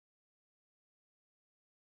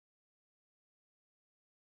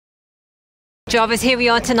Jarvis, here we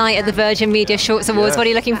are tonight at the Virgin Media Shorts Awards. Yeah. What are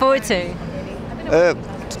you looking forward to?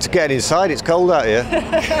 To get inside, it's cold out here.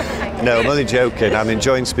 No, I'm only joking. I'm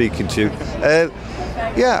enjoying speaking to you.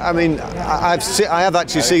 Yeah, I mean, I have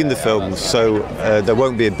actually seen the films, so there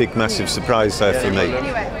won't be a big, massive surprise there for me.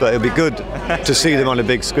 But it'll be good to see them on a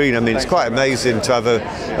big screen. I mean, it's quite amazing to have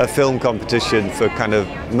a film competition for kind of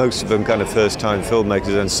most of them kind of first-time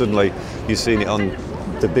filmmakers, and suddenly you've seen it on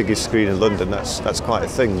the biggest screen in London. That's quite a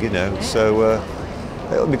thing, you know. So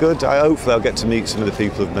it'll be good. Hopefully, I'll get to meet some of the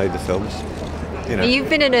people who've made the films. You know. You've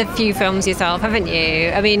been in a few films yourself, haven't you?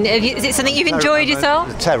 I mean, is it something you've enjoyed yourself?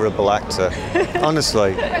 I'm a terrible actor,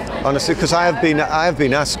 honestly, because I have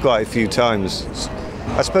been asked quite a few times.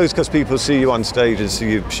 I suppose because people see you on stage and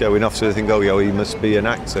see you showing off, so they think, oh, yeah, he must be an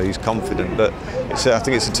actor. He's confident, but I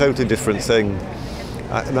think it's a totally different thing.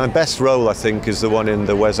 My best role, I think, is the one in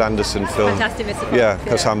the Wes Anderson film. Fantastic Mr. Fox. Yeah,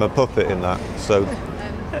 because I'm a puppet in that, so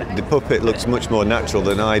the puppet looks much more natural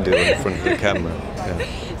than I do in front of the camera. Yeah.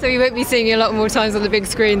 So we won't be seeing you a lot more times on the big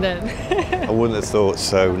screen then? I wouldn't have thought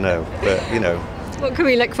so, no, but you know. What can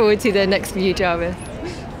we look forward to then next for you, Jarvis?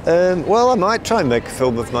 Well, I might try and make a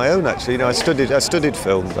film of my own, actually. You know, I studied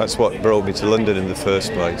film. That's what brought me to London in the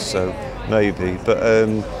first place, so maybe. But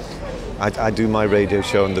I do my radio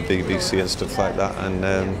show on the BBC and stuff like that, and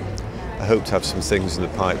I hope to have some things in the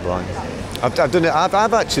pipeline.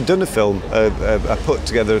 I've actually done a film. I put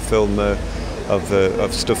together a film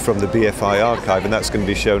of stuff from the BFI archive, and that's going to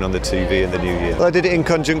be shown on the TV in the new year. Well, I did it in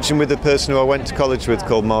conjunction with a person who I went to college with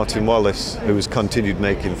called Martin Wallace, who has continued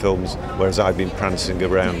making films, whereas I've been prancing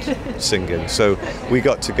around singing. So we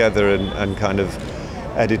got together and kind of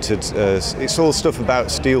edited. It's all stuff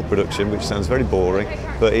about steel production, which sounds very boring,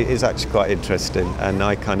 but it is actually quite interesting. And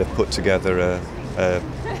I kind of put together a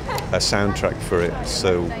soundtrack for it.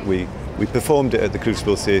 So we performed it at the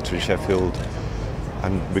Crucible Theatre in Sheffield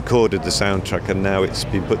and recorded the soundtrack, and now it's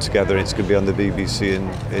been put together and it's going to be on the BBC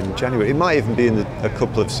in January. It might even be in a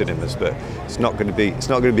couple of cinemas, but it's not going to be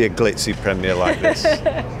a glitzy premiere like this.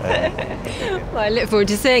 Well, I look forward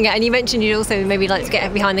to seeing it. And you mentioned you'd also maybe like to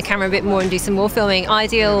get behind the camera a bit more and do some more filming.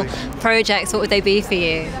 Ideal projects, what would they be for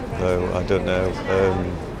you? Oh, I don't know.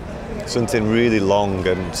 Something really long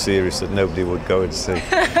and serious that nobody would go and see.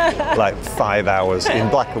 Like 5 hours in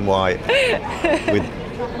black and white with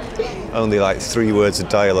only like 3 words of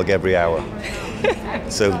dialogue every hour.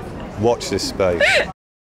 So watch this space.